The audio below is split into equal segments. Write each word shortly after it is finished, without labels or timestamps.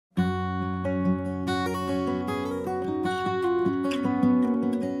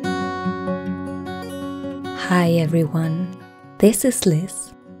Hi everyone, this is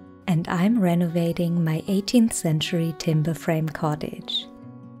Liz, and I'm renovating my 18th century timber frame cottage.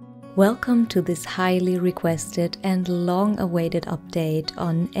 Welcome to this highly requested and long-awaited update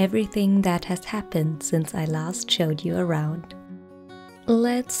on everything that has happened since I last showed you around.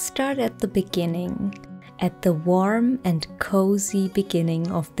 Let's start at the beginning, at the warm and cozy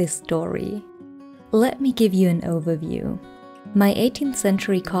beginning of this story. Let me give you an overview. My 18th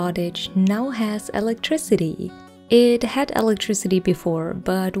century cottage now has electricity. It had electricity before,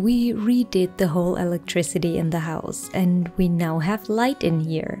 but we redid the whole electricity in the house and we now have light in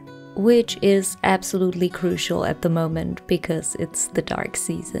here, which is absolutely crucial at the moment because it's the dark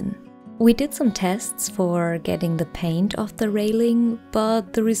season. We did some tests for getting the paint off the railing,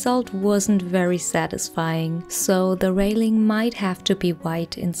 but the result wasn't very satisfying, so the railing might have to be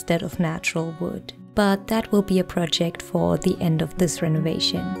white instead of natural wood. But that will be a project for the end of this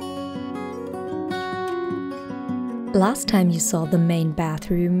renovation. Last time you saw the main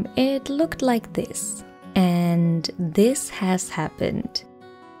bathroom, it looked like this. And this has happened.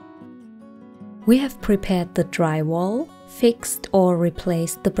 We have prepared the drywall, fixed or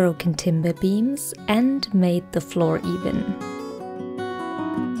replaced the broken timber beams, and made the floor even.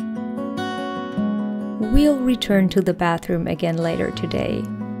 We'll return to the bathroom again later today.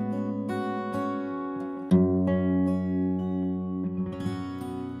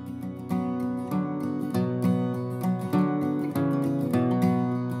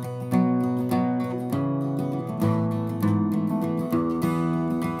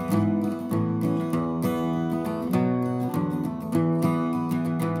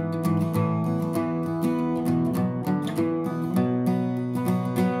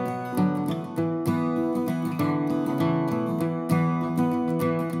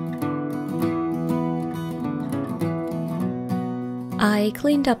 I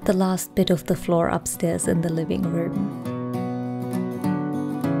cleaned up the last bit of the floor upstairs in the living room.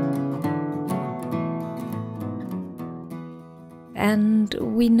 And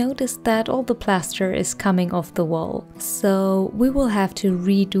we noticed that all the plaster is coming off the wall, so we will have to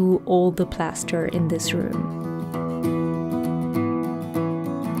redo all the plaster in this room.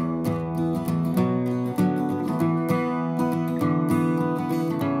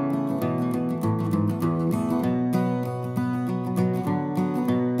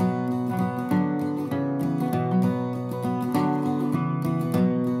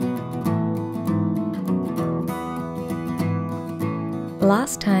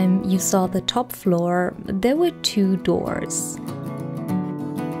 Last time you saw the top floor, there were 2 doors.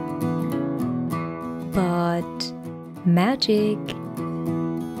 But magic!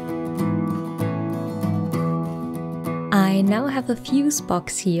 I now have a fuse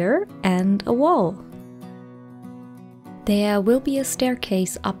box here and a wall. There will be a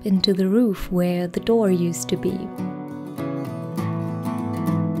staircase up into the roof where the door used to be.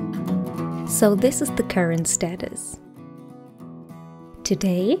 So this is the current status.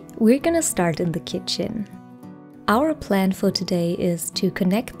 Today, we're gonna start in the kitchen. Our plan for today is to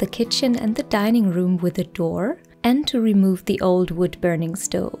connect the kitchen and the dining room with a door and to remove the old wood-burning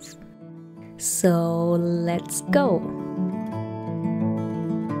stove. So let's go!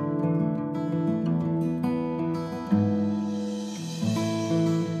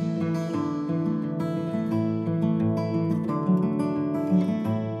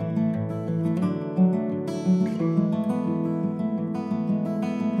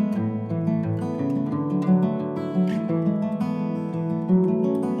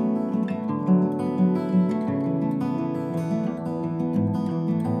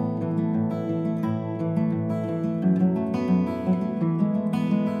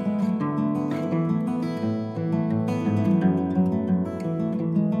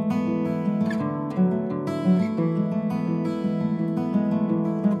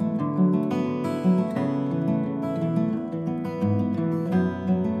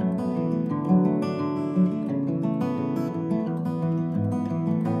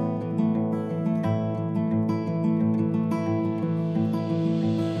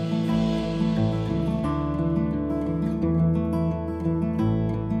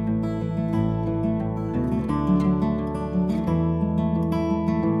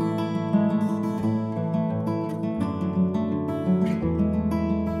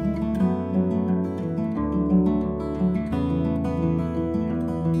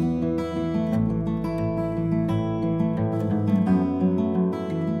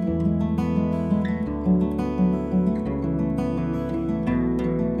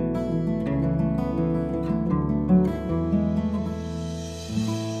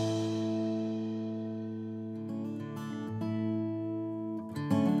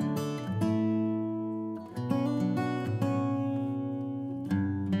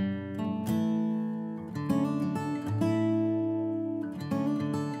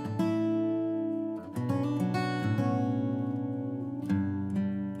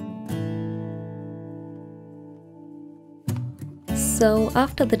 So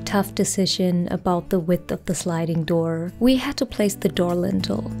after the tough decision about the width of the sliding door, we had to place the door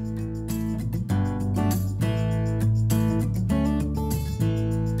lintel.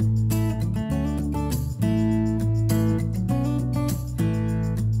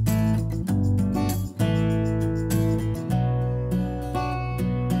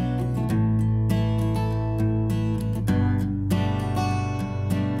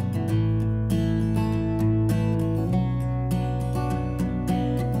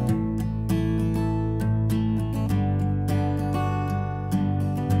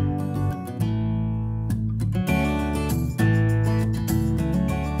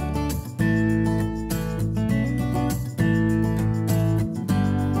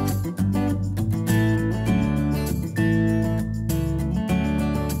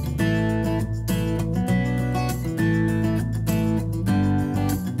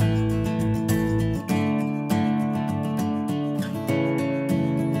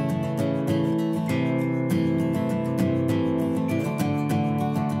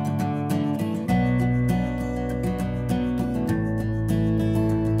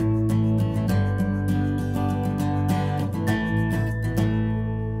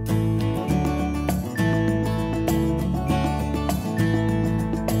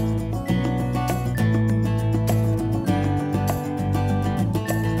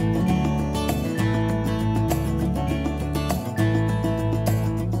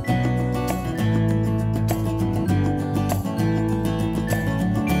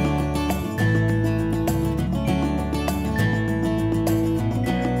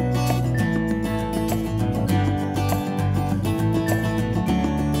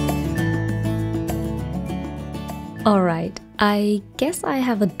 Alright, I guess I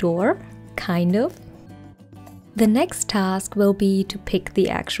have a door, kind of. The next task will be to pick the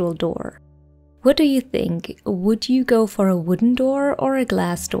actual door. What do you think? Would you go for a wooden door or a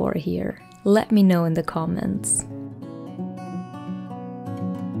glass door here? Let me know in the comments.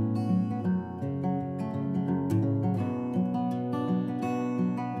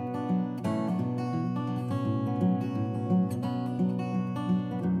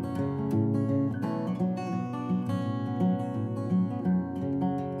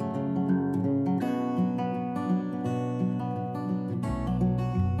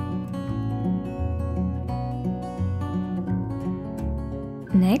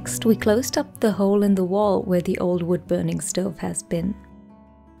 Next, we closed up the hole in the wall where the old wood-burning stove has been.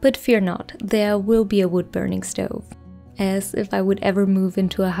 But fear not, there will be a wood-burning stove, as if I would ever move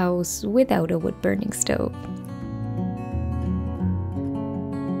into a house without a wood-burning stove.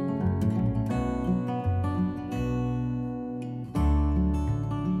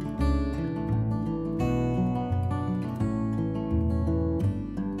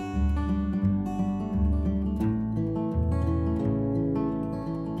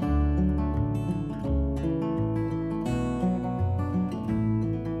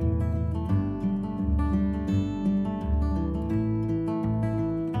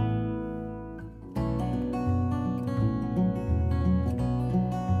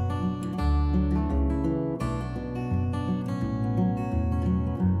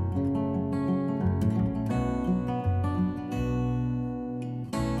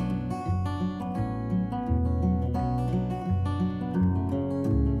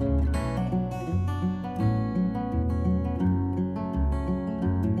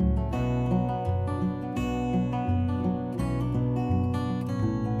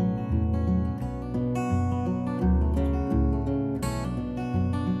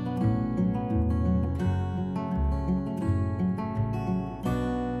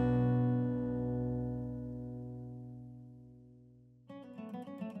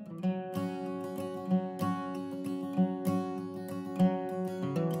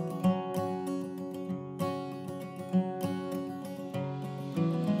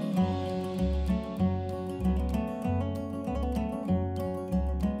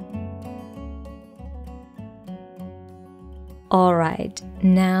 Alright,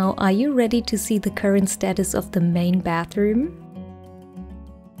 now are you ready to see the current status of the main bathroom?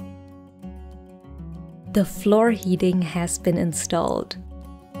 The floor heating has been installed.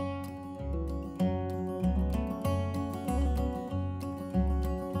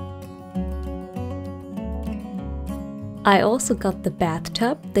 I also got the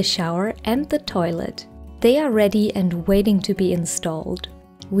bathtub, the shower and the toilet. They are ready and waiting to be installed.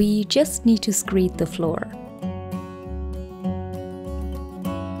 We just need to screed the floor.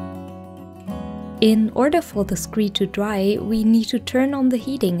 In order for the screed to dry, we need to turn on the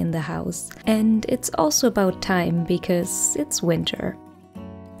heating in the house. And it's also about time because it's winter.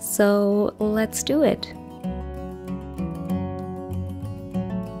 So let's do it.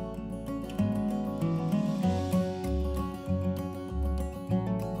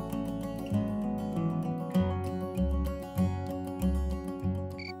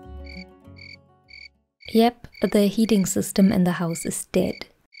 Yep, the heating system in the house is dead.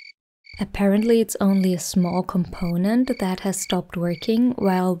 Apparently it's only a small component that has stopped working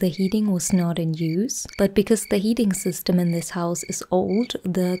while the heating was not in use, but because the heating system in this house is old,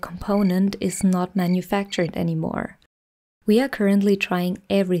 the component is not manufactured anymore. We are currently trying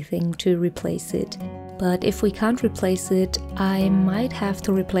everything to replace it, but if we can't replace it, I might have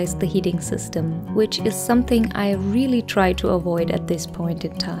to replace the heating system, which is something I really try to avoid at this point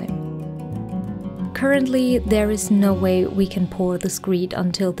in time. Currently, there is no way we can pour the screed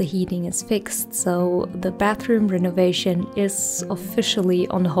until the heating is fixed, so the bathroom renovation is officially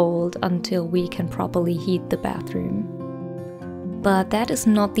on hold until we can properly heat the bathroom. But that is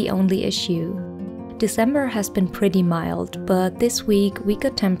not the only issue. December has been pretty mild, but this week we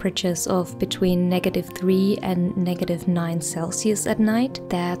got temperatures of between -3 and -9 Celsius at night.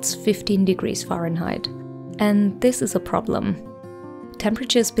 That's 15 degrees Fahrenheit. And this is a problem.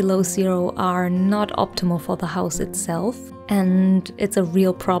 Temperatures below zero are not optimal for the house itself, and it's a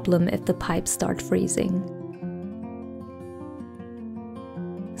real problem if the pipes start freezing.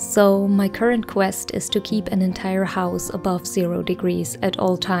 So my current quest is to keep an entire house above 0 degrees at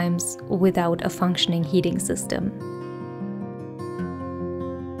all times without a functioning heating system.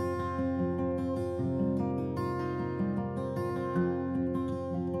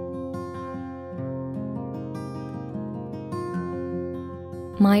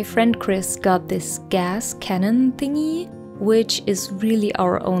 My friend Chris got this gas cannon thingy, which is really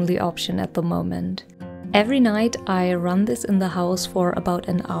our only option at the moment. Every night I run this in the house for about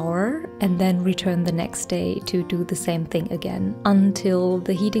an hour and then return the next day to do the same thing again, until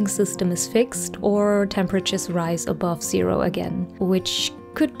the heating system is fixed or temperatures rise above 0 again, which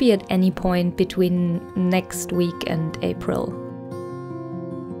could be at any point between next week and April.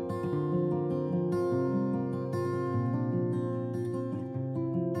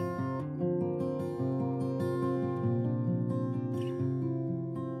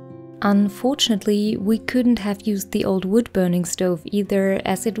 Unfortunately, we couldn't have used the old wood-burning stove either,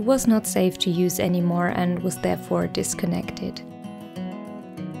 as it was not safe to use anymore and was therefore disconnected.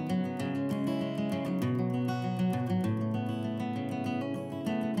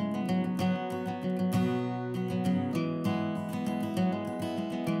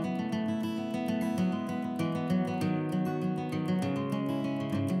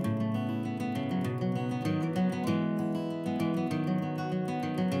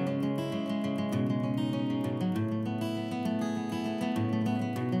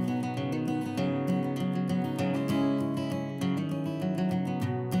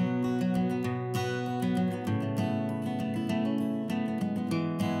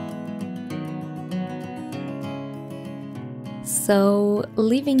 So,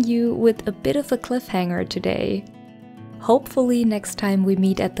 leaving you with a bit of a cliffhanger today. Hopefully next time we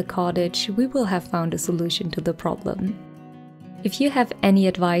meet at the cottage, we will have found a solution to the problem. If you have any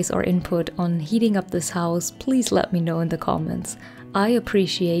advice or input on heating up this house, please let me know in the comments. I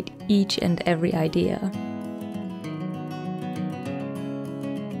appreciate each and every idea.